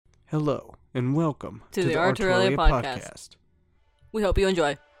Hello, and welcome to the Art Aurelia podcast. We hope you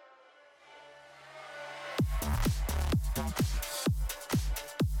enjoy.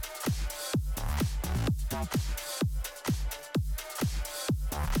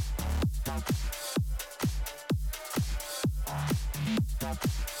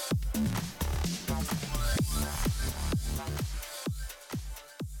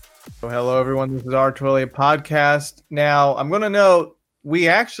 Hello, everyone. This is our Art Aurelia podcast. Now, I'm going to note we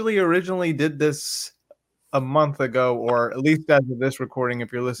actually originally did this a month ago, or at least as of this recording,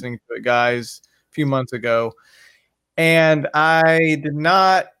 if you're listening to it, guys, a few months ago. And I did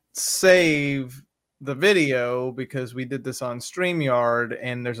not save the video because we did this on StreamYard,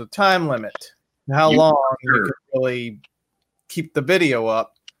 and there's a time limit to how long you can really keep the video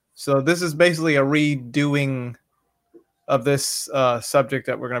up. So this is basically a redoing of this subject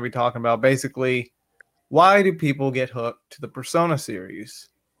that we're going to be talking about. Basically, why do people get hooked to the Persona series?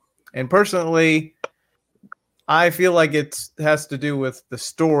 And personally, I feel like it has to do with the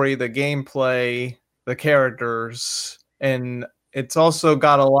story, the gameplay, the characters, and it's also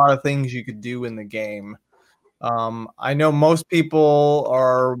got a lot of things you could do in the game. I know most people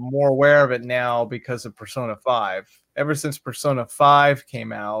are more aware of it now because of Persona 5. Ever since Persona 5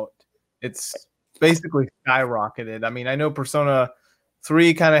 came out, it's basically skyrocketed. I mean, I know Persona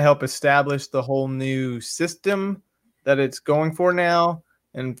 3 kind of helped establish the whole new system that it's going for now,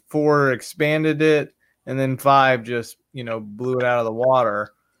 and 4 expanded it, and then 5 just, blew it out of the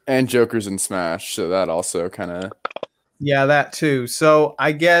water. And Joker's in Smash, so that also kind of... Yeah, that too. So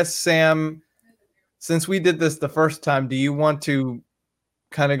I guess, Sam, since we did this the first time, do you want to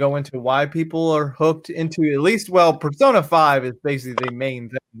kind of go into why people are hooked into at least, Persona 5 is basically the main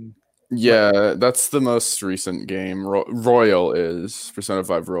thing. Yeah, that's the most recent game. Royal is Persona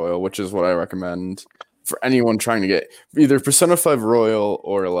 5 Royal, which is what I recommend for anyone trying to get either Persona 5 Royal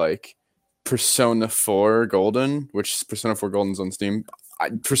or like Persona 4 Golden, which Persona 4 Golden's on Steam.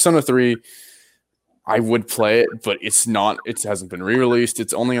 Persona 3, I would play it, but it's not. It hasn't been re-released.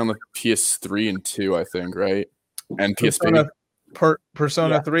 It's only on the PS3 and 2, I think, right? And PSP.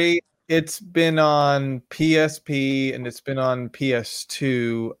 Persona 3, it's been on PSP and it's been on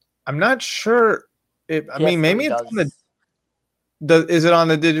PS2. I'm not sure. Maybe it's on is it on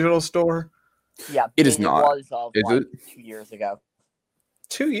the digital store? Yeah, it is not. It was is it 2 years ago?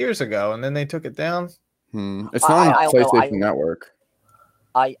 2 years ago, and then they took it down. It's not on PlayStation Network.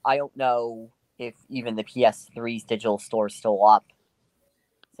 I don't know if even the PS3's digital store is still up.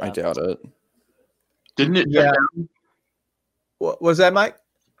 So. I doubt it. Didn't it? Yeah. What was that, Mike?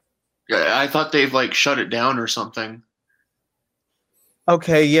 Yeah, I thought they've shut it down or something.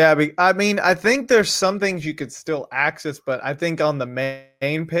 Okay, yeah. I think there's some things you could still access, but I think on the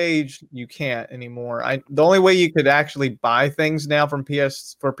main page you can't anymore. The only way you could actually buy things now from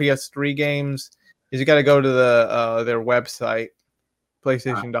PS3 games is you got to go to their website,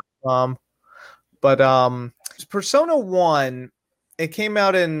 PlayStation.com. But Persona 1, it came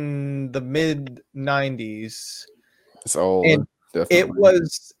out in the mid 90s. It's old. And definitely.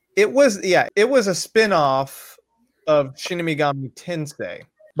 it was a spin-off of Shin Megami Tensei,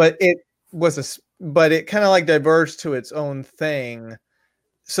 but it kind of diverged to its own thing.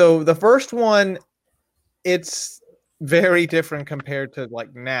 So the first one, it's very different compared to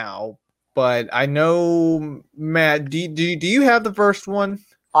now. But I know, Matt, do you have the first one?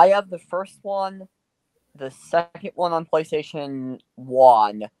 I have the first one, the second one on PlayStation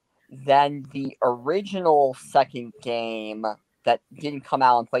 1, then the original second game that didn't come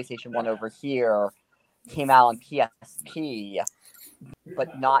out on PlayStation 1 over here came out on PSP,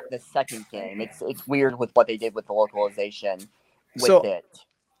 but not the second game. It's weird with what they did with the localization with it.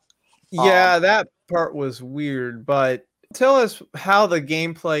 Yeah, that part was weird, but tell us how the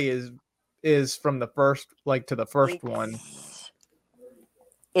gameplay is from the first, to the first one.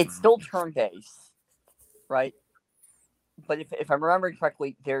 It's still turn-based, right? But if I'm remembering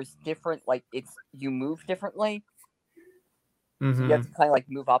correctly, there's different, you move differently. Mm-hmm. So you have to kind of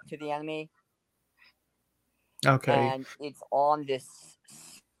move up to the enemy. Okay. And it's on this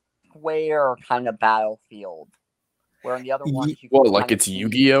square kind of battlefield. Where on the other ones you can it's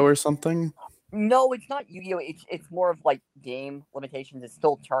Yu-Gi-Oh or something? No, it's not Yu-Gi-Oh. It's more of game limitations. It's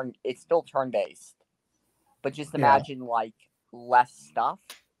still turn-based. But just imagine less stuff.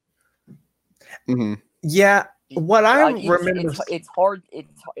 Mm-hmm. Yeah. What I remember, it's hard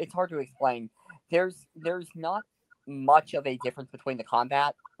to explain. There's not much of a difference between the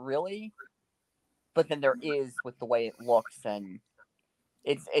combat, really, but then there is with the way it looks, and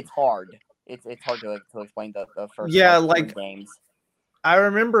it's hard. It's hard to explain the first games. I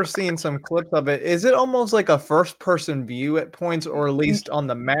remember seeing some clips of it. Is it almost like a first-person view at points, or at least on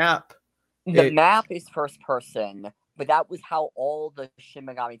the map? The map is first person, but that was how all the Shin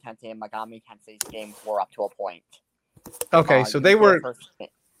Megami Tensei and Megami Tensei games were up to a point. Okay, so they were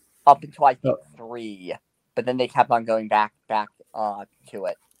up until I think 3, but then they kept on going back to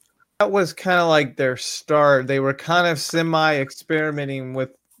it. That was kind of like their start. They were kind of semi-experimenting with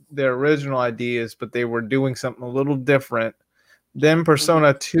their original ideas, but they were doing something a little different. Then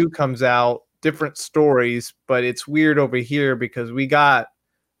Persona 2 comes out, different stories, but it's weird over here because we got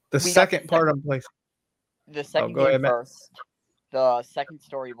the second part of place. The second game first. The second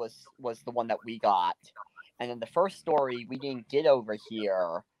story was the one that we got. And then the first story we didn't get over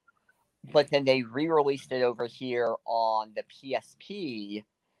here, but then they re-released it over here on the PSP,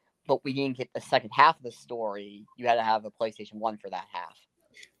 but we didn't get the second half of the story. You had to have a PlayStation 1 for that half.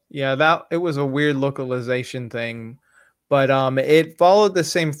 Yeah, it was a weird localization thing. But it followed the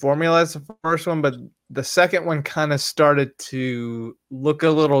same formula as the first one, but the second one kind of started to look a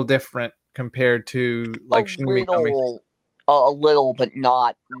little different compared to like Shin Megami. A little, but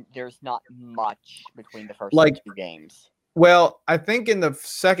not. There's not much between the first two games. Well, I think in the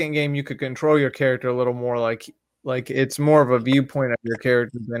second game you could control your character a little more, like it's more of a viewpoint of your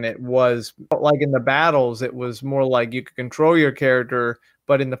character than it was. Like in the battles, it was more like you could control your character,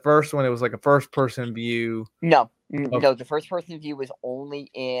 but in the first one, it was like a first-person view. No, the first-person view was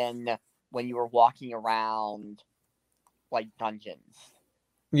only in when you were walking around, like, dungeons.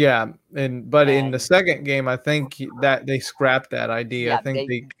 Yeah, but in the second game, I think that they scrapped that idea. Yeah, I think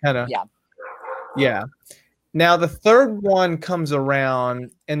they kind of... Yeah. Now, the third one comes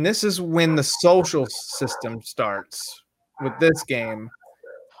around, and this is when the social system starts with this game.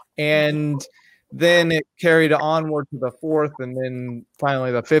 And then it carried onward to the fourth, and then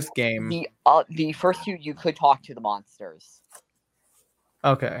finally the fifth game. The first two, you could talk to the monsters.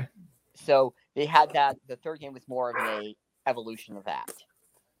 Okay. So they had that. The third game was more of an evolution of that.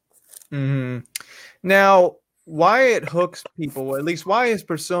 Mm-hmm. Now, why it hooks people, at least why is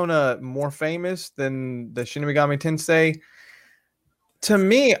Persona more famous than the Shin Megami Tensei? To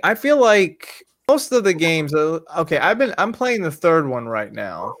me, I feel like most of the games, okay, I'm playing the third one right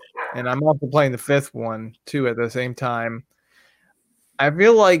now, and I'm also playing the fifth one too at the same time. I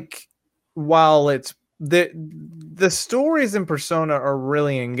feel like while it's the stories in Persona are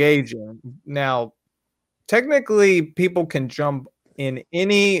really engaging. Now, technically, people can jump in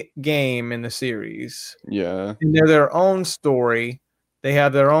any game in the series. Yeah. And they're their own story. They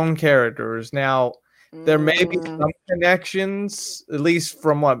have their own characters. Now, there may be some connections, at least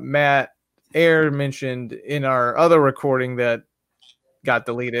from what Matt Ayer mentioned in our other recording that got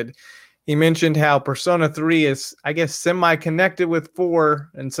deleted. He mentioned how Persona 3 is, I guess, semi-connected with 4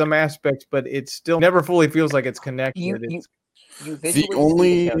 in some aspects, but it still never fully feels like it's connected. You visually The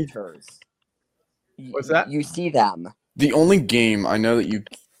only- see the characters. What's that? You see them. The only game I know that you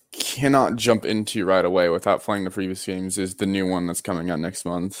cannot jump into right away without playing the previous games is the new one that's coming out next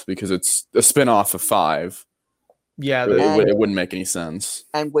month, because it's a spin-off of 5. Yeah, It wouldn't make any sense.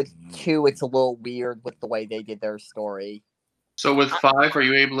 And with 2, it's a little weird with the way they did their story. So with 5, are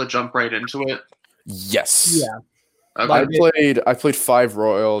you able to jump right into it? Yes. yeah. Okay. I played 5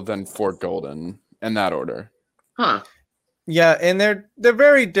 Royal, then 4 Golden, in that order. Huh. Yeah, and they're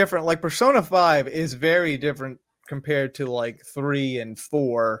very different. Like Persona 5 is very different compared to like 3 and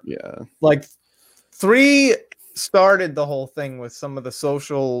 4. Yeah. Like 3 started the whole thing with some of the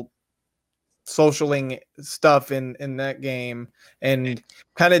socialing stuff in that game, and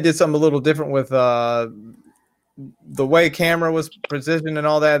kind of did something a little different with the way camera was positioned and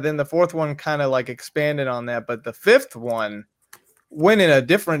all that. Then the fourth one kind of like expanded on that, but the fifth one went in a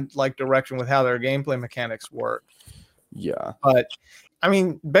different like direction with how their gameplay mechanics work. Yeah. But I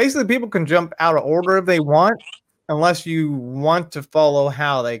mean, basically people can jump out of order if they want, unless you want to follow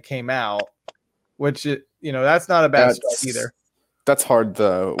how they came out, which that's not a bad start either. That's hard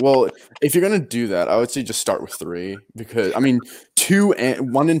though. Well, if you're gonna do that, I would say just start with 3, because I mean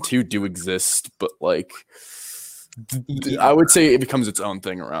 1 and 2 do exist, but like I would say it becomes its own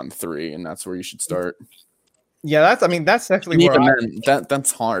thing around 3, and that's where you should start. Yeah, that's actually where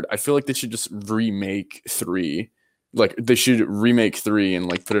that's hard. I feel like they should just remake 3. Like they should remake 3 and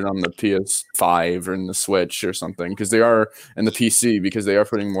like put it on the PS5 or in the Switch or something, because they are in the PC, because they are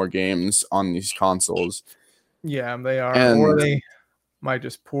putting more games on these consoles. Yeah, they are, And or they might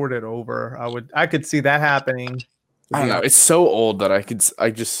just port it over. I could see that happening. I don't know. It's so old that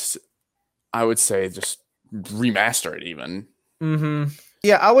I would say just remaster it even. Mm-hmm.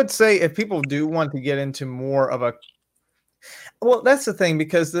 Yeah, I would say if people do want to get into more of a, well, that's the thing,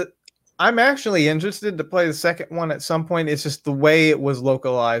 because I'm actually interested to play the second one at some point. It's just the way it was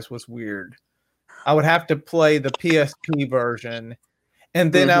localized was weird. I would have to play the PSP version,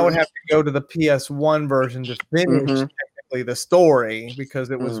 and then I would have to go to the PS1 version to finish technically the story because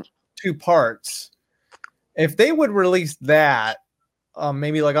it was 2 parts. If they would release that,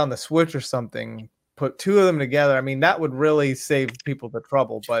 maybe like on the Switch or something, put 2 of them together, I mean, that would really save people the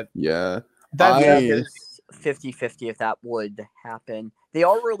trouble. But yeah, it's 50-50 if that would happen. They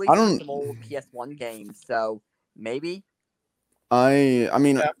are releasing some old PS1 games, so maybe. I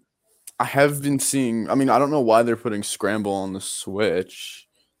mean, I have been seeing. I mean, I don't know why they're putting Scramble on the Switch,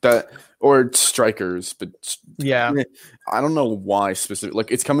 or Strikers, but yeah, I don't know why specific.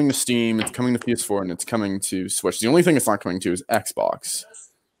 Like, it's coming to Steam, it's coming to PS4, and it's coming to Switch. The only thing it's not coming to is Xbox.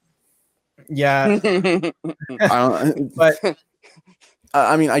 Yeah, but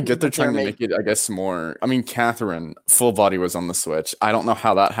I mean, I get they're trying to make it, I guess, more. I mean, Catherine Full Body was on the Switch. I don't know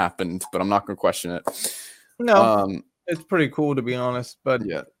how that happened, but I'm not going to question it. No, it's pretty cool to be honest. But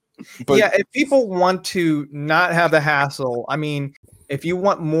yeah, if people want to not have the hassle, I mean, if you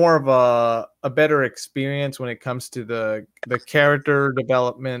want more of a better experience when it comes to the character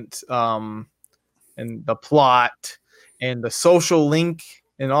development, and the plot and the social link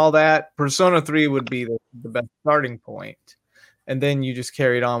and all that, Persona 3 would be the best starting point. And then you just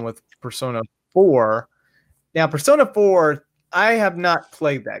carried on with Persona 4. Now, Persona 4, I have not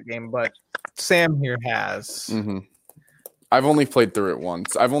played that game, but Sam here has. Mm-hmm. I've only played through it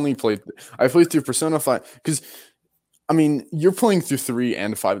once. I played through Persona 5 because, I mean, you're playing through 3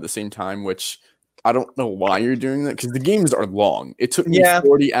 and 5 at the same time, which I don't know why you're doing that because the games are long. It took me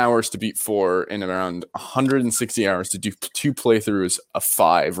 40 hours to beat 4 and around 160 hours to do 2 playthroughs of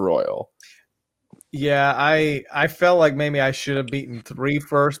 5 Royal. Yeah, I felt like maybe I should have beaten 3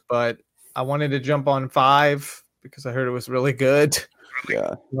 first, but I wanted to jump on 5 because I heard it was really good.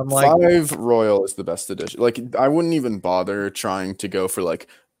 Yeah, 5 Royal is the best edition. Like, I wouldn't even bother trying to go for like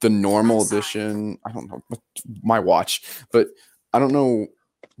the normal edition. I don't know my watch, but I don't know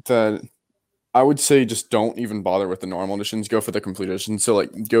that. I would say just don't even bother with the normal editions. Go for the complete edition. So like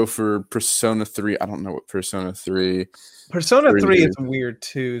go for Persona 3. I don't know what Persona 3. Persona 3 is weird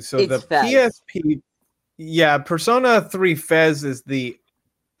too. So it's the Fez. PSP. Yeah, Persona 3 Fez is the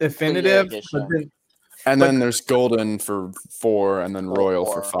definitive. Then there's Golden for 4 and then Royal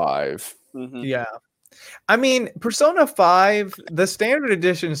for 5. Mm-hmm. Yeah. I mean, Persona 5, the standard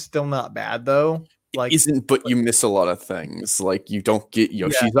edition is still not bad though. Like, isn't, but you miss a lot of things. Like, you don't get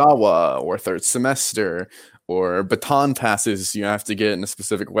Yoshizawa or third semester or baton passes you have to get in a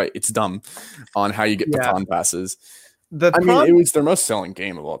specific way. It's dumb on how you get baton passes. It was their most selling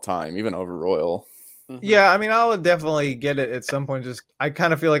game of all time, even over Royal. Yeah, I mean, I'll definitely get it at some point. Just I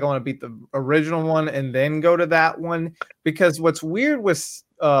kind of feel like I want to beat the original one and then go to that one, because what's weird with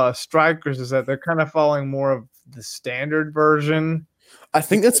Strikers is that they're kind of following more of the standard version. I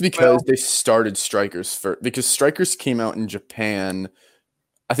think that's because they started Strikers first, because Strikers came out in Japan.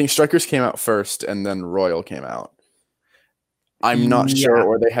 I think Strikers came out first and then Royal came out. I'm not sure,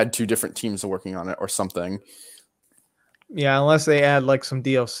 or they had 2 different teams working on it or something. Yeah, unless they add like some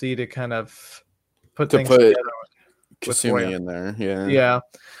DLC to kind of put together. Kasumi in there. Yeah.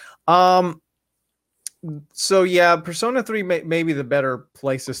 So yeah, Persona 3 may be the better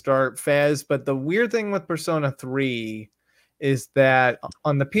place to start, Fez. But the weird thing with Persona 3 is that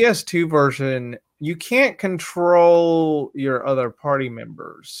on the PS2 version, you can't control your other party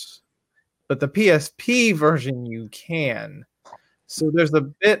members, but the PSP version you can. So there's a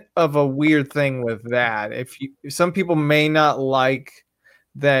bit of a weird thing with that. Some people may not like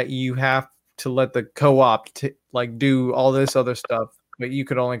that you have to let the co-op do all this other stuff, but you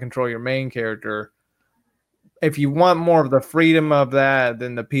could only control your main character. If you want more of the freedom of that,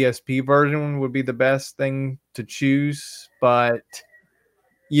 then the PSP version would be the best thing to choose. But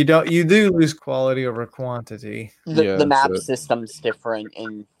you do lose quality over quantity. The map system's different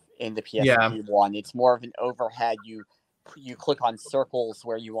in the PSP one. It's more of an overhead. You click on circles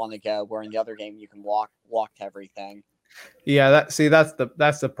where you want to go, where in the other game you can walk to everything. Yeah, that's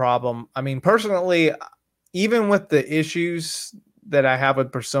the problem. I mean, personally, even with the issues that I have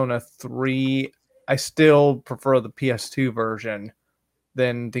with Persona 3, I still prefer the PS2 version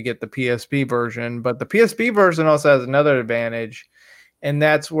than to get the PSP version. But the PSP version also has another advantage, and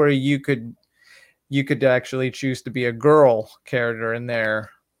that's where you could actually choose to be a girl character in there,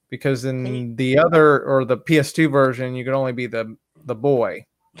 because in the other, or the PS2 version, you could only be the boy.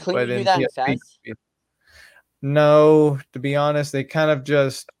 Couldn't you do that in Fez? No, to be honest, they kind of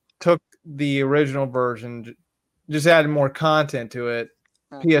just took the original version, just added more content to it.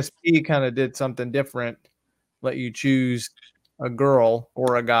 PSP kind of did something different, let you choose a girl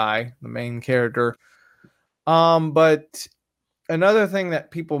or a guy, the main character. But another thing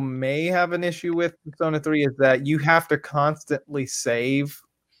that people may have an issue with Persona 3 is that you have to constantly save,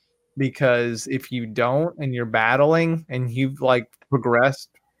 because if you don't and you're battling and you've like progressed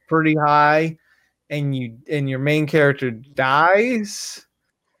pretty high and your main character dies,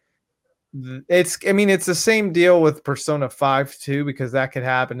 it's the same deal with Persona 5 too, because that could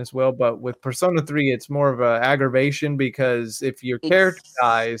happen as well. But with Persona 3, it's more of an aggravation, because if your character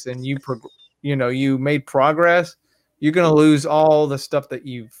dies and you made progress, you're gonna lose all the stuff that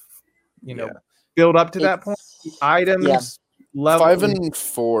you've built up to that point. Items, levels. 5 and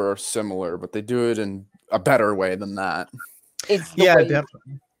 4 are similar, but they do it in a better way than that.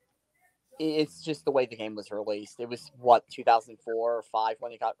 Definitely. It's just the way the game was released. It was 2004 or 5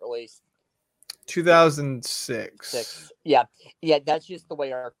 when it got released. 2006. Yeah, that's just the way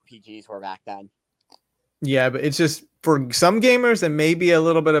RPGs were back then. Yeah, but it's just for some gamers, it may be a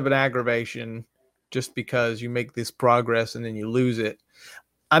little bit of an aggravation, just because you make this progress and then you lose it.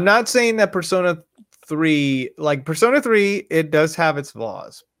 I'm not saying that Persona 3, it does have its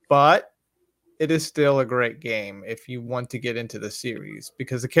flaws, but it is still a great game if you want to get into the series,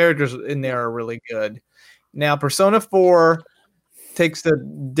 because the characters in there are really good. Now, Persona 4 takes a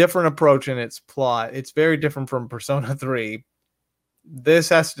different approach in its plot. It's very different from Persona 3. This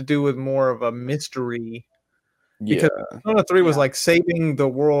has to do with more of a mystery, because Persona 3 was like saving the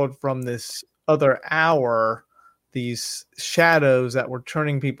world from this other hour, these shadows that were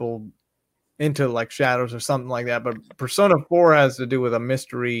turning people into like shadows or something like that. But Persona 4 has to do with a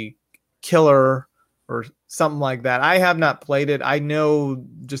mystery killer or something like that. I have not played it. I know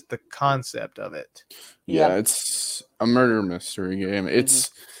just the concept of it. Yeah, it's a murder mystery game. It's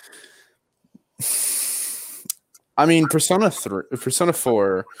Persona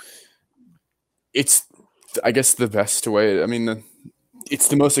 4, it's, I guess, the best way. It's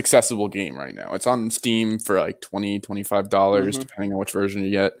the most accessible game right now. It's on Steam for like $20, $25, depending on which version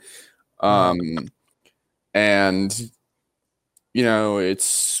you get. And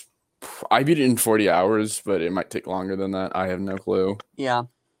it's, I beat it in 40 hours, but it might take longer than that. I have no clue. Yeah.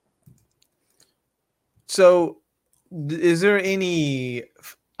 So, is there any?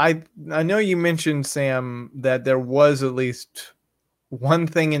 I know you mentioned, Sam, that there was at least one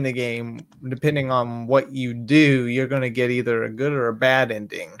thing in the game. Depending on what you do, you're going to get either a good or a bad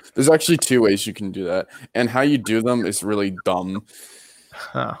ending. There's actually 2 ways you can do that, and how you do them is really dumb.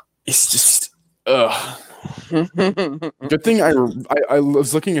 It's just, Good thing I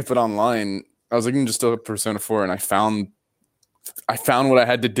was looking at it online. I was looking just at Persona 4, and I found what I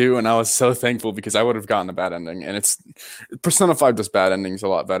had to do, and I was so thankful, because I would have gotten a bad ending. And it's Persona 5 does bad endings a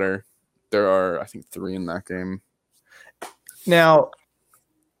lot better. There are, I think, 3 in that game. Now,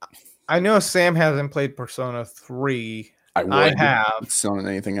 I know Sam hasn't played Persona 3. I have. It's not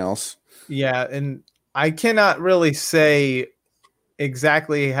anything else. Yeah, and I cannot really say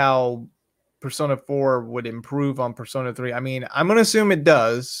exactly how Persona 4 would improve on Persona 3. I'm going to assume it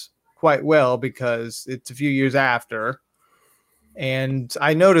does quite well, because it's a few years after. And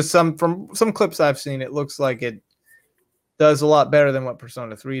I noticed from some clips I've seen, it looks like it does a lot better than what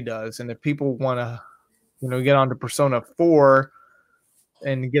Persona 3 does. And if people want to, get onto Persona 4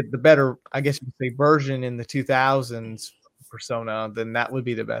 and get the better, I guess you could say, version in the 2000s Persona, then that would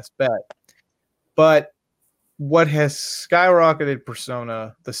be the best bet. But what has skyrocketed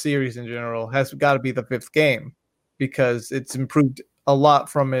Persona, the series in general, has got to be the 5th game, because it's improved a lot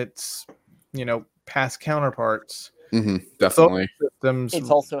from its, past counterparts. Definitely. Systems, it's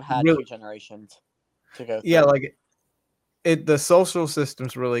also had 2 generations to go through. Yeah, the social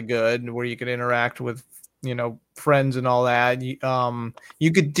system's really good, where you can interact with, friends and all that. You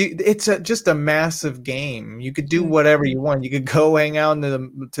could do. It's just a massive game. You could do whatever you want. You could go hang out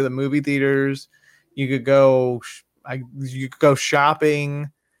to the movie theaters. You could go. You could go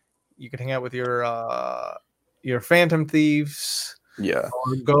shopping. You could hang out with your Phantom Thieves. Yeah.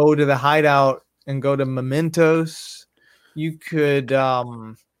 Or go to the hideout and go to Mementos. You could,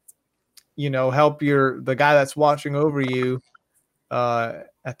 help the guy that's watching over you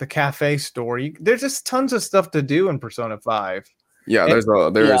at the cafe store. There's just tons of stuff to do in Persona 5. Yeah, there is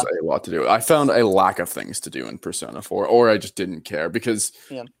a lot to do. I found a lack of things to do in Persona 4, or I just didn't care, because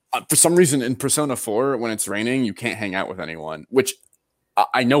for some reason in Persona 4, when it's raining, you can't hang out with anyone, which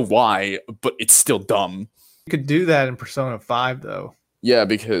I know why, but it's still dumb. You could do that in Persona 5, though. Yeah,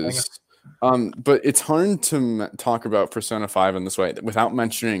 because... but it's hard to talk about Persona 5 in this way without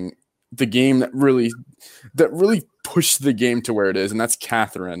mentioning the game that really pushed the game to where it is, and that's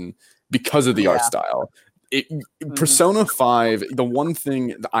Catherine, because of the art style. Persona 5, the one thing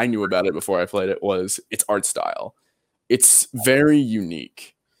that I knew about it before I played it was its art style. it's very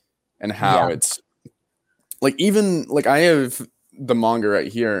unique, and how it's like, even like I have the manga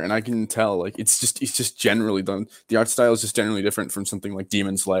right here, and I can tell like it's just generally done. The art style is just generally different from something like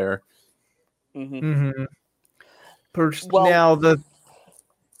Demon Slayer. Mm-hmm. Well,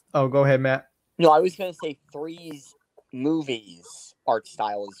 go ahead, Matt. No, I was going to say 3's movies art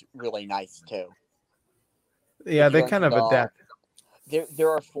style is really nice too. Yeah, If they you kind of want adapt. There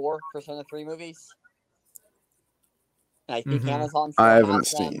are 4 Persona 3 movies. And I think Amazon still I has haven't them.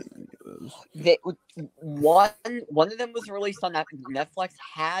 seen any of those. One of them was released on Netflix,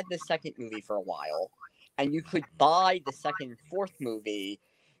 had the second movie for a while, and you could buy the second and fourth movie,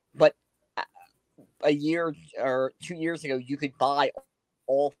 but a year or 2 years ago, you could buy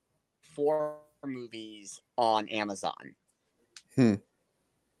all 4 movies on Amazon.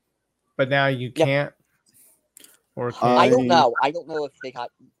 But now you can't. Or can I don't know. I don't know if they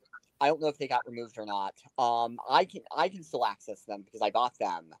got removed or not. I can still access them because I bought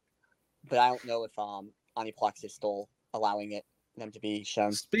them, but I don't know if Aniplex is still allowing them to be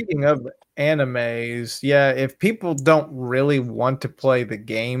shown. Speaking of animes, if people don't really want to play the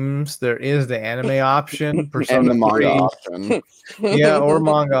games, there is the anime option, Persona And the manga 3. option. Yeah, or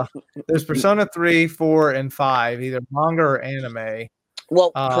manga. There's Persona 3, 4, and 5, either manga or anime.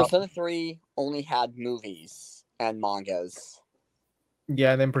 Well, Persona 3 only had movies and mangas.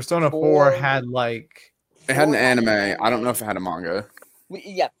 Yeah, and then Persona 4 had like... It had an anime. I don't know if it had a manga.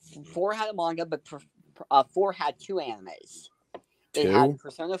 4 had a manga, but 4 had 2 animes. They 2? had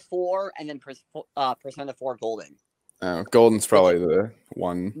Persona 4 and then Persona 4 Golden. Oh, Golden's probably the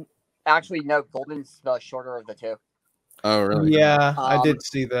one. Actually, no, Golden's the shorter of the 2. Oh, really? Yeah, I did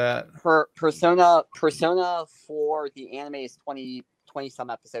see that. For Persona 4, the anime is 20 some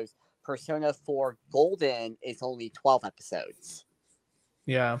episodes. Persona 4 Golden is only 12 episodes.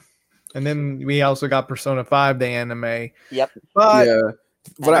 Yeah. And then we also got Persona 5, the anime. Yep. But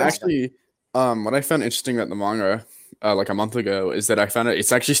what I found interesting about the manga like a month ago is that I found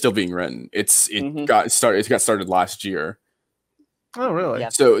it's actually still being written. It got started last year. Oh, really? Yeah.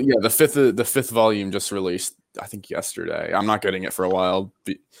 So yeah, the fifth volume just released, I think, yesterday. I'm not getting it for a while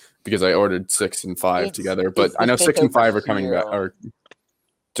because I ordered 6 and 5 together, but I know 6 and 5 are coming back, are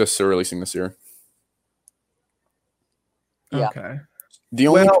just releasing this year. Yeah. Okay. The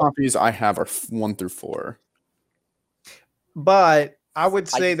only copies I have are 1 through 4. But I would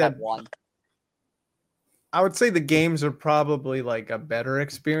say that one. I would say the games are probably like a better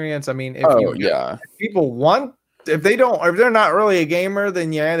experience. I mean, if they're not really a gamer,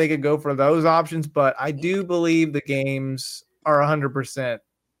 then they could go for those options. But I do believe the games are 100%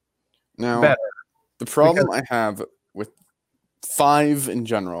 better. The problem I have with 5 in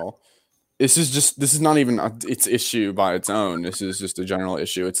general, this is not even its issue by its own. This is just a general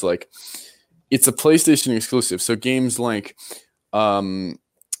issue. It's like, it's a PlayStation exclusive. So games like,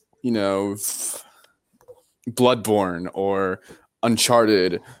 Bloodborne or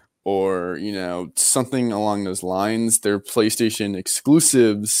Uncharted or, something along those lines, they're PlayStation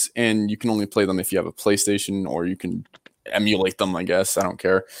exclusives, and you can only play them if you have a PlayStation, or you can emulate them, I guess. I don't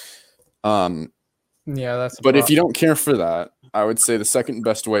care. But if you don't care for that, I would say the second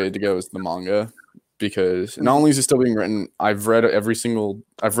best way to go is the manga, because not only is it still being written, I've read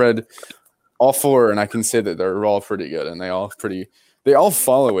all 4, and I can say that they're all pretty good, and they all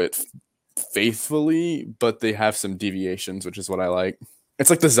follow it faithfully, but they have some deviations, which is what I like. It's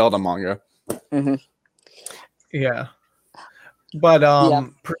like the Zelda manga. Yeah. But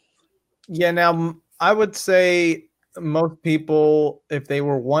now I would say most people, if they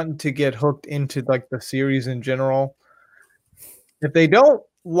were wanting to get hooked into like the series in general, if they don't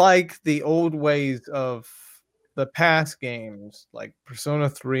like the old ways of the past games like Persona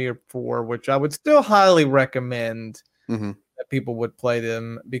 3 or 4, which I would still highly recommend that people would play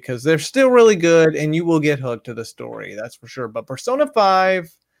them, because they're still really good and you will get hooked to the story, that's for sure. But Persona 5,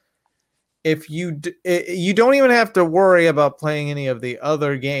 if you don't even have to worry about playing any of the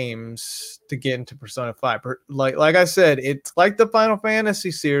other games to get into Persona 5. Like I said, it's like the Final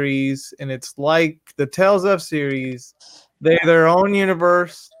Fantasy series, and it's like the Tales of series. They're their own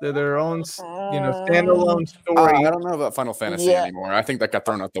universe. They're their own, standalone story. I don't know about Final Fantasy anymore. I think that got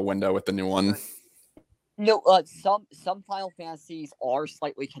thrown out the window with the new one. No, some Final Fantasies are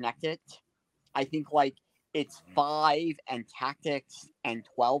slightly connected. I think like it's 5 and Tactics and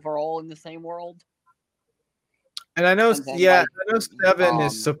 12 are all in the same world. And I know, I know 7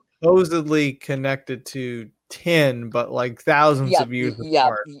 is supposedly connected to 10, but like thousands of years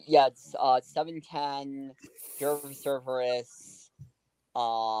apart. Yeah, it's 7, 10, Hero of Cerberus,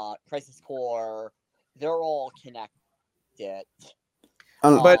 Crisis Core. They're all connected.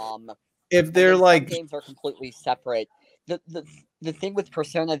 But if they're like games are completely separate. the thing with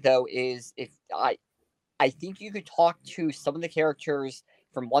Persona though is if I think you could talk to some of the characters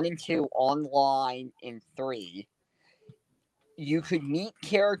from 1 and 2 online in 3. You could meet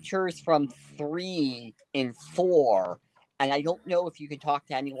characters from 3 in 4, and I don't know if you could talk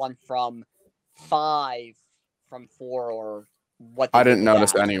to anyone from 5 from 4 or what. I didn't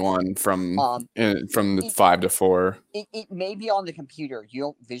notice anyone from 5 to 4. It may be on the computer. You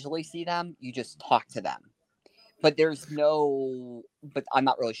don't visually see them. You just talk to them. But but I'm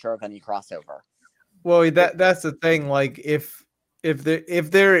not really sure of any crossover. Well, that's the thing. Like if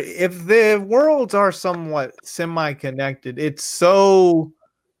the worlds are somewhat semi-connected, it's so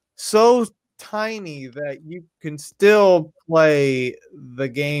tiny that you can still play the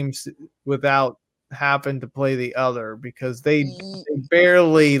games without having to play the other because they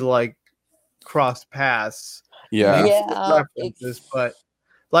barely like cross paths. Yeah, but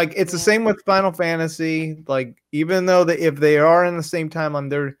like it's the same with Final Fantasy. Like even though if they are in the same timeline,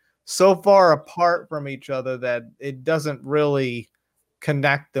 they're so far apart from each other that it doesn't really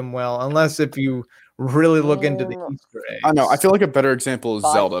connect them well, unless if you really look into the Easter eggs. I know. I feel like a better example is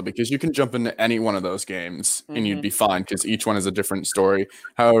Zelda, because you can jump into any one of those games and you'd be fine because each one is a different story.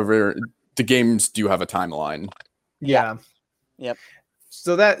 However, the games do have a timeline. Yeah. Yep.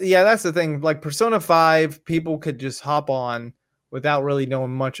 So that's the thing. Like Persona 5, people could just hop on without really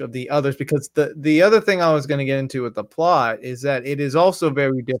knowing much of the others, because the other thing I was going to get into with the plot is that it is also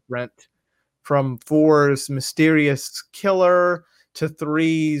very different from 4's mysterious killer to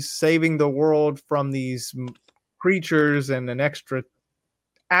 3's saving the world from these creatures in an extra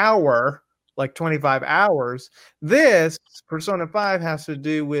hour, like 25 hours. This Persona 5 has to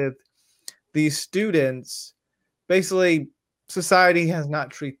do with these students. Basically, society has not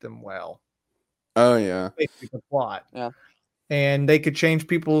treated them well. Oh, yeah. Basically the plot. Yeah. And they could change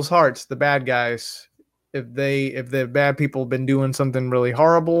people's hearts, the bad guys. If the bad people have been doing something really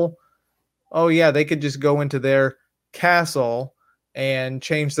horrible, oh yeah, they could just go into their castle and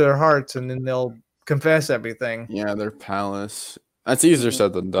change their hearts, and then they'll confess everything. Yeah, their palace. That's easier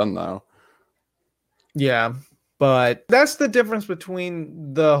said than done, though. Yeah, but that's the difference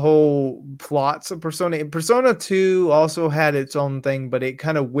between the whole plots of Persona. Persona 2 also had its own thing, but it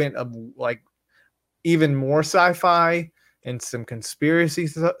kind of went like even more sci-fi and some conspiracy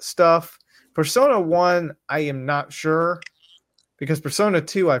stuff. Persona 1, I am not sure, because Persona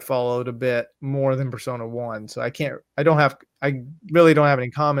 2 I followed a bit more than Persona 1, so I really don't have any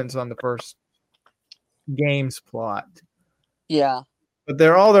comments on the first game's plot. Yeah. But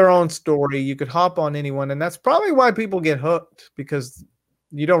they're all their own story. You could hop on anyone, and that's probably why people get hooked, because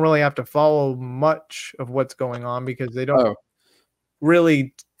you don't really have to follow much of what's going on, because they don't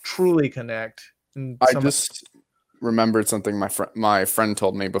really truly connect. I just remembered something my friend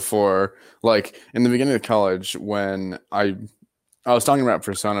told me before, like in the beginning of college when I was talking about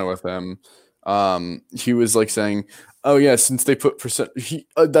Persona with him. He was like saying, "Oh yeah, since they put Persona,"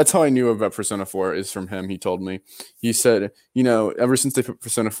 that's how I knew about Persona 4 is from him. He told me, he said, ever since they put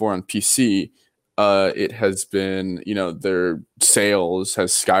Persona 4 on PC, it has been, their sales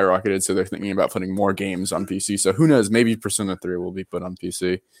has skyrocketed, so they're thinking about putting more games on PC. So who knows? Maybe Persona 3 will be put on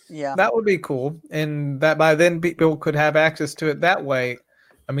PC. Yeah, that would be cool, and that by then people could have access to it that way.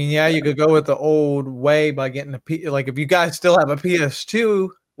 I mean, yeah, you could go with the old way by getting like if you guys still have a PS2,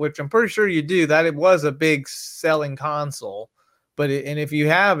 which I'm pretty sure you do, that it was a big selling console. And if you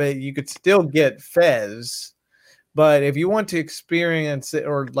have it, you could still get Fez. But if you want to experience it,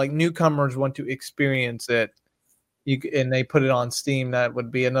 or like newcomers want to experience it, and they put it on Steam, that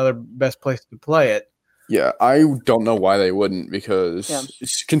would be another best place to play it. Yeah, I don't know why they wouldn't, because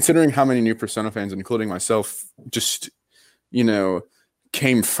considering how many new Persona fans, including myself, just,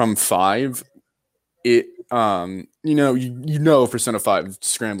 came from 5, it, Persona 5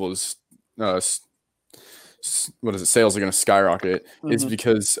 Scramble's, sales are going to skyrocket, is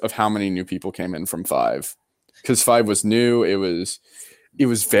because of how many new people came in from 5. Because 5 was new, it's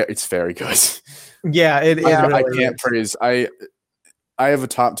very good. Yeah, I can't praise. I have a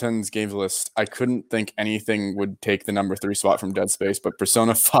top 10 games list. I couldn't think anything would take the number 3 spot from Dead Space, but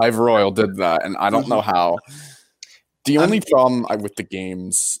Persona 5 Royal did that, and I don't know how. The only problem with the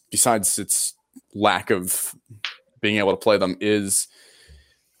games, besides its lack of being able to play them, is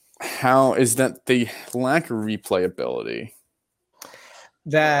that they lack replayability.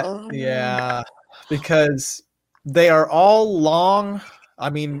 Because they are all long.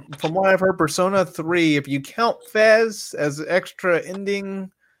 I mean, from what I've heard, Persona 3, if you count Fez as extra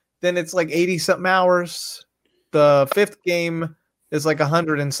ending, then it's like 80-something hours. The 5th game is like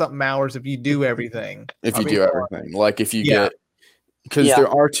 100 and something hours if you do everything. Because there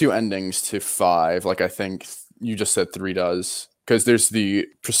are 2 endings to 5. Like I think you just said 3 does. Because there's the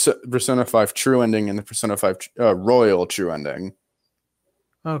Persona 5 True Ending and the Persona 5 Royal True Ending.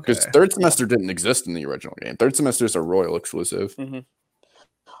 Okay. Because Third Semester didn't exist in the original game. Third Semester is a Royal exclusive. Mm-hmm.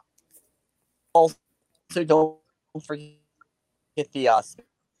 Also, don't forget the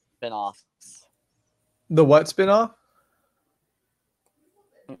spin-offs. The what spinoff?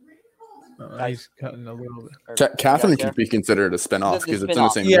 Guys- He's cutting a little bit. Catherine Gotcha. could be considered a spin-off because it's in the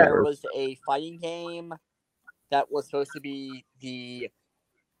spin-off. same Yeah. There universe. was a fighting game that was supposed to be the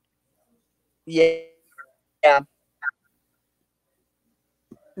Yeah,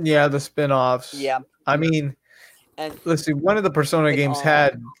 the spinoffs. yeah, I mean, and let's see. One of the Persona Like, games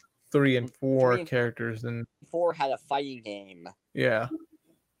had 3 and 4 3 and- characters, and 4 had a fighting game yeah.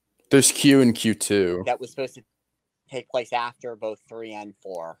 There's Q and Q2. that was supposed to take place after both 3 and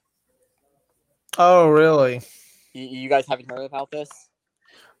 4. Oh, really? You guys haven't heard about this?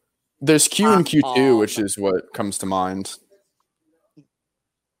 There's Q and Q2, which um, is what comes to mind.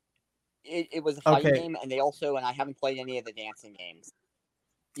 It was a fighting Okay. game, and they also, and I haven't played any of the dancing games.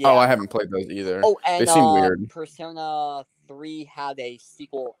 Oh, I haven't played those either. Oh, and They seem weird. Persona 3 had a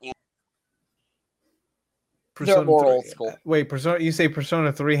sequel. And Persona more 3 old school. Wait, Persona? You say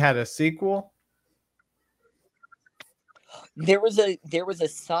Persona 3 had a sequel? there was a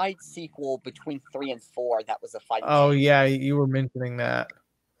side sequel between 3 and 4 that was a fighting Oh, game. yeah, you were mentioning that.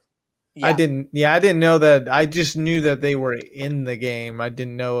 Yeah. I didn't know that. I just knew that they were in the game. I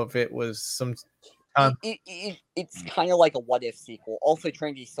didn't know if it was some. It's kind of like a what if sequel. Also,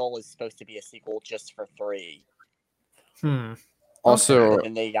 Trinity Soul is supposed to be a sequel just for 3. Also,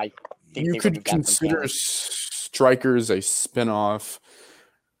 And I think you they could removed that from consider canon. Strikers a spin-off.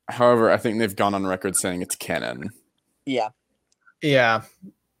 However, I think they've gone on record saying it's canon. Yeah. Yeah,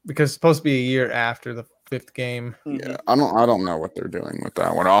 because it's supposed to be a year after the 5th game. Mhm. Yeah, I don't know what they're doing with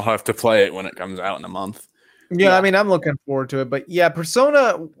that one. I'll have to play it when it comes out in a month. Yeah, Yeah. I mean, I'm looking forward to it. But yeah,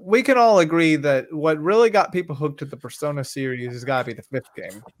 Persona, we can all agree that what really got people hooked to the Persona series has got to be the 5th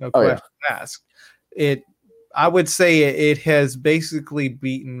game. No Oh, yeah. question asked. I would say it has basically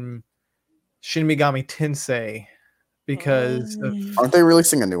beaten Shin Megami Tensei because Aren't they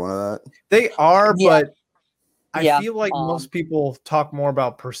releasing a new one of that? they are, Yeah. but I Yeah, feel like most people talk more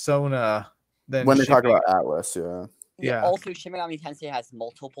about Persona than When they Shin talk about Atlas, yeah. Yeah. Also, Shin Megami Tensei has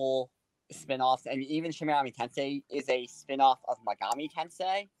multiple spin-offs, and even Shin Megami Tensei is a spin-off of Megami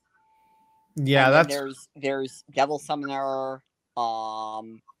Tensei. Yeah, And then that's there's Devil Summoner,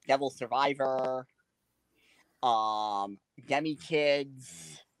 Devil Survivor, Demi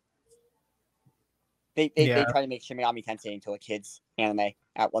Kids. They try to make Shin Megami Tensei into a kids anime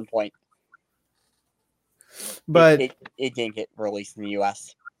at one point. but it didn't get released in the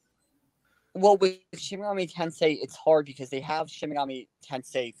US. Well, with Shin Megami Tensei, it's hard because they have Shin Megami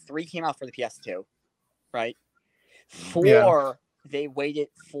Tensei 3 came out for the PS2, right? 4, they waited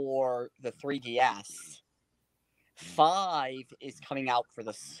for the 3DS. 5 is coming out for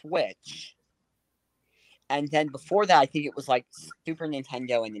the Switch. And then before that, I think it was like Super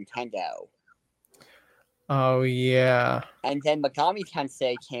Nintendo and Nintendo. oh yeah. And then Megami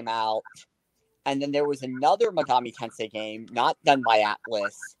Tensei came out. And then there was another Megami Tensei game, not done by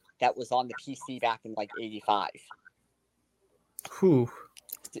Atlas, that was on the PC back in like 85. Whew.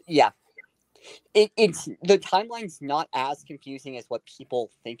 Yeah. It's the timeline's not as confusing as what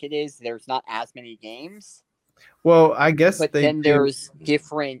people think it is. There's not as many games. Well, I guess But they then do- there's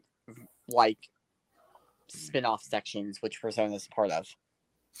different like spin-off sections which Persona is part of.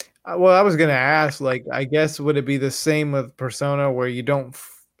 Well, I was gonna ask, like, I guess would it be the same with Persona where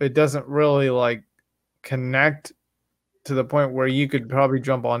it doesn't really like connect to the point where you could probably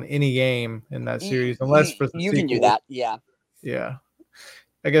jump on any game in that series, unless for the you can do sequel. that, yeah. Yeah,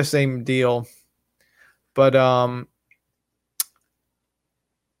 I guess same deal. But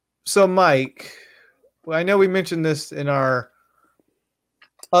so Mike, well, I know we mentioned this in our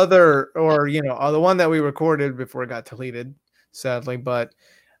other, or the one that we recorded before it got deleted, sadly. But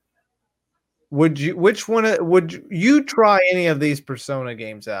would you try any of these Persona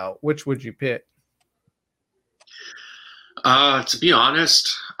games out? Which would you pick? To be honest,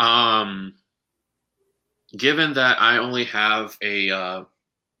 given that I only have a,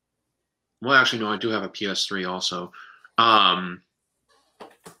 well, actually, no, I do have a PS3 also.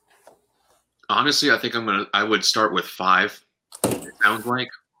 Honestly, I think I would start with 5. It sounds like,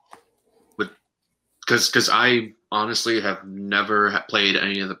 because I honestly have never played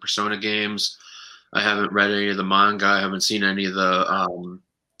any of the Persona games. I haven't read any of the manga. I haven't seen any of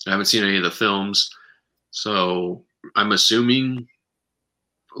the films. So I'm assuming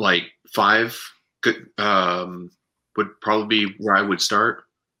like 5 would probably be where I would start.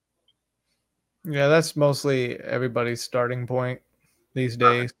 Yeah, that's mostly everybody's starting point these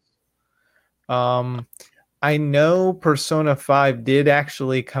days. I know Persona 5 did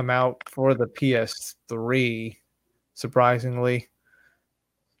actually come out for the PS3, surprisingly.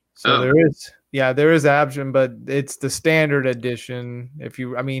 So there is option, but it's the standard edition.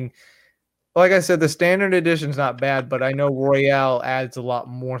 Like I said, the standard edition is not bad, but I know Royale adds a lot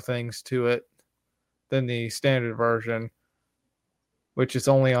more things to it than the standard version, which is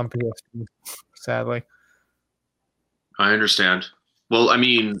only on PS2, sadly. I understand. Well, I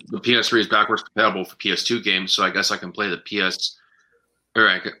mean, the PS3 is backwards compatible for PS2 games, so I guess I can play the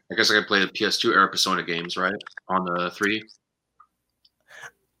I guess I can play the PS2 era Persona games, right? On the 3.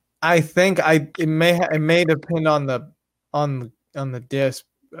 I think it may depend on the disc,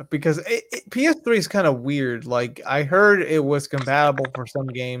 because PS3 is kind of weird. Like, I heard it was compatible for some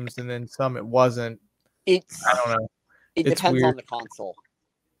games and then some it wasn't. I don't know. It depends on the console.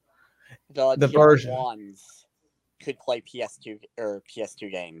 The version ones could play PS2 or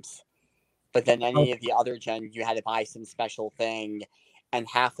PS2 games, but then any of the other gen, you had to buy some special thing, and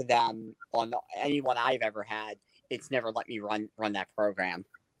half of them on anyone I've ever had, it's never let me run that program.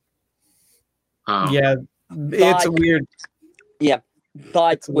 Yeah, it's weird. Yeah,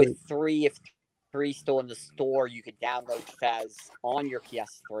 but with 3, if 3 still in the store, you could download Fez on your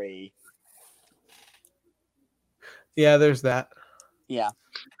PS3. Yeah, there's that. Yeah.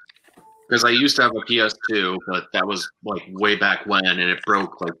 Because I used to have a PS2, but that was like way back when, and it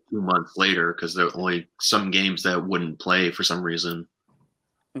broke like 2 months later because there were only some games that wouldn't play for some reason.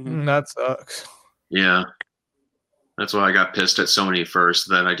 That sucks. Yeah. That's why I got pissed at Sony first.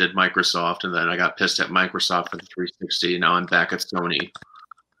 Then I did Microsoft, and then I got pissed at Microsoft for the 360. Now I'm back at Sony.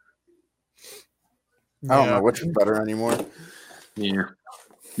 I don't know which is better anymore. Yeah.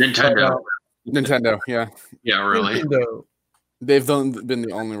 Nintendo. Nintendo, yeah. Yeah, really. Nintendo. They've been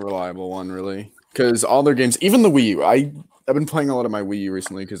the only reliable one, really. Because all their games, even the Wii U, I've been playing a lot of my Wii U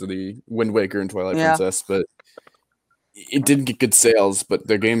recently because of the Wind Waker and Twilight Princess, but it didn't get good sales, but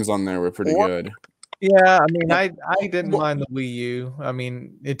their games on there were pretty good. Yeah, I mean, I didn't mind the Wii U. I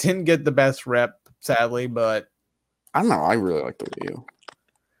mean, it didn't get the best rep, sadly, but I don't know. I really like the Wii U.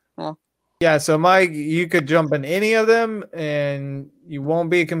 Huh. Yeah, so Mike, you could jump in any of them, and you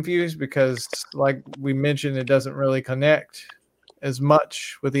won't be confused because, like we mentioned, it doesn't really connect as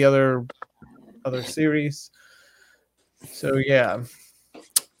much with the other series. So yeah.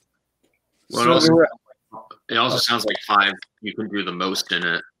 Well, it also sounds like 5 you can do the most in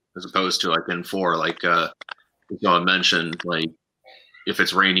it, as opposed to like in 4, like John mentioned, like if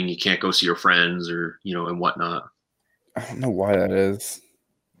it's raining you can't go see your friends or and whatnot. I don't know why that is.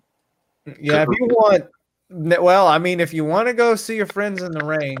 Yeah, if you want, well, I mean, if you want to go see your friends in the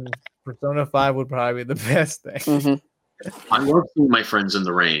rain, Persona 5 would probably be the best thing. I love seeing my friends in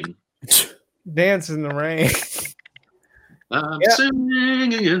the rain. Dance in the rain. I'm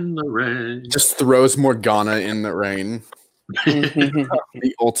singing in the rain. Just throws Morgana in the rain.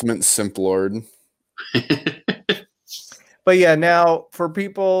 The ultimate simp lord. But yeah, now for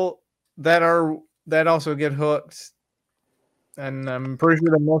people that also get hooked, and I'm pretty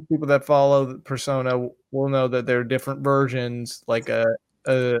sure that most people that follow Persona will know that there are different versions, like a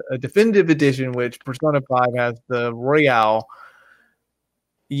definitive edition, which Persona 5 has the Royale.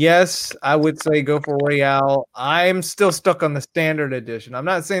 Yes, I would say go for Royale. I'm still stuck on the standard edition. I'm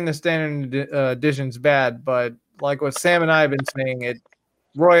not saying the standard edition's bad, but like what Sam and I have been saying,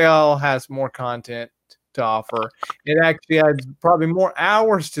 Royale has more content to offer. It actually adds probably more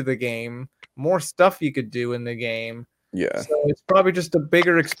hours to the game, more stuff you could do in the game. Yeah. So it's probably just a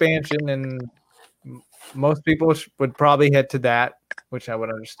bigger expansion, and most people would probably head to that, which I would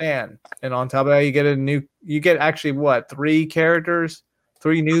understand. And on top of that, you get actually what, 3 characters?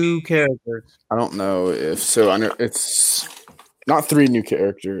 3 new characters. I don't know if so. I know it's not 3 new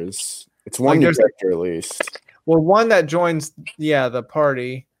characters. It's 1 new character at least. Well, one that joins, the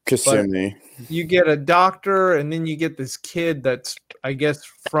party. Kasumi. You get a doctor, and then you get this kid that's, I guess,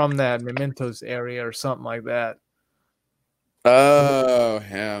 from that Mementos area or something like that. Oh,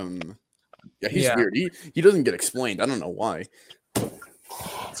 him. Yeah, he's weird. He doesn't get explained. I don't know why.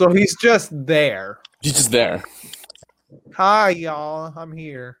 So he's just there. He's just there. Hi, y'all. I'm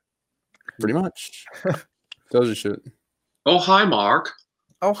here. Pretty much. Tells you shit. Oh, hi, Mark.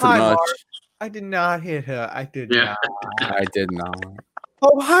 Oh, hi, Mark. I did not hit her. I did not. I did not.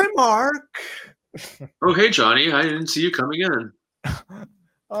 Oh, hi, Mark. Oh, hey, Johnny. I didn't see you coming in.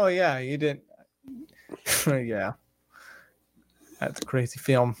 Oh, yeah, you didn't. Yeah. That's a crazy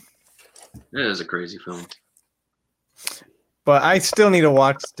film. It is a crazy film. But I still need to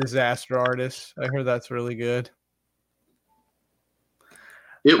watch Disaster Artist. I heard that's really good.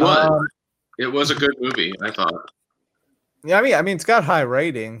 It was. It was a good movie, I thought. Yeah, I mean, it's got high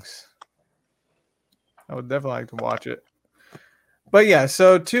ratings. I would definitely like to watch it. But yeah,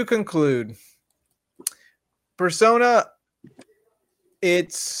 so to conclude, Persona,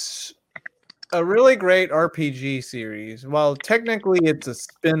 it's a really great RPG series. Well, technically it's a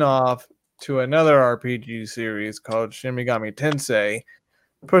spin-off to another RPG series called Shin Megami Tensei.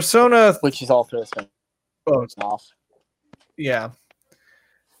 Persona, which is also a spin-off. Yeah.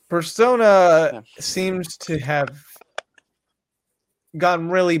 Persona seems to have gotten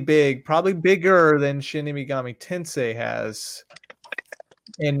really big, probably bigger than Shin Megami Tensei has.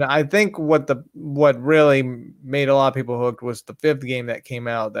 And I think what really made a lot of people hooked was the 5th game that came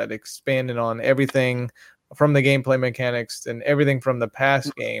out that expanded on everything from the gameplay mechanics and everything from the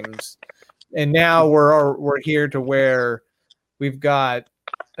past games. And now we're here to where we've got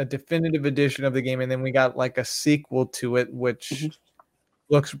a definitive edition of the game, and then we got like a sequel to it, which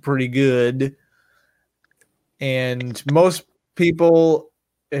looks pretty good. And most people,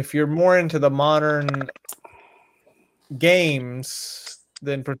 if you're more into the modern games,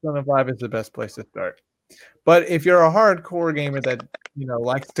 then Persona 5 is the best place to start. But if you're a hardcore gamer that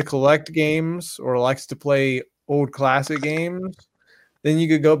likes to collect games or likes to play old classic games, then you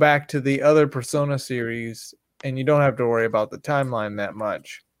could go back to the other Persona series and you don't have to worry about the timeline that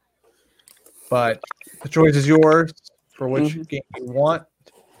much. But the choice is yours for which game you want.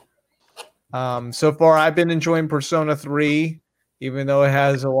 So far, I've been enjoying Persona 3, even though it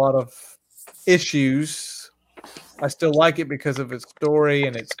has a lot of issues. I still like it because of its story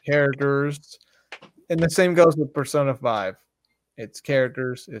and its characters. And the same goes with Persona 5. Its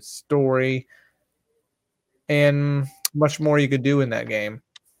characters, its story, and much more you could do in that game.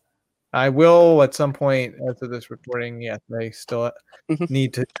 I will, at some point after this recording, yes, I still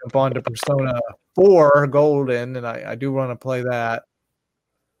need to jump on to Persona 4 Golden, and I do want to play that.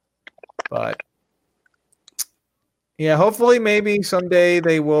 But yeah, hopefully maybe someday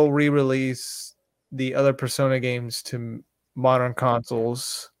they will re-release the other Persona games to modern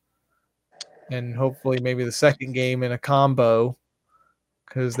consoles. And hopefully maybe the second game in a combo,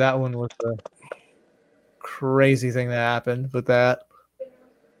 because that one was a crazy thing that happened with that.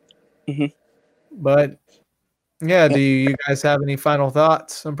 But yeah, do you guys have any final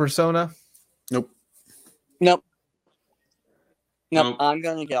thoughts on Persona? Nope. I'm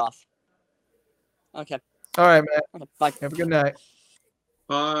gonna get off. Okay. All right, man. Okay, bye. Have a good night.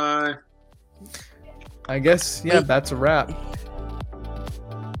 Bye. I guess, that's a wrap.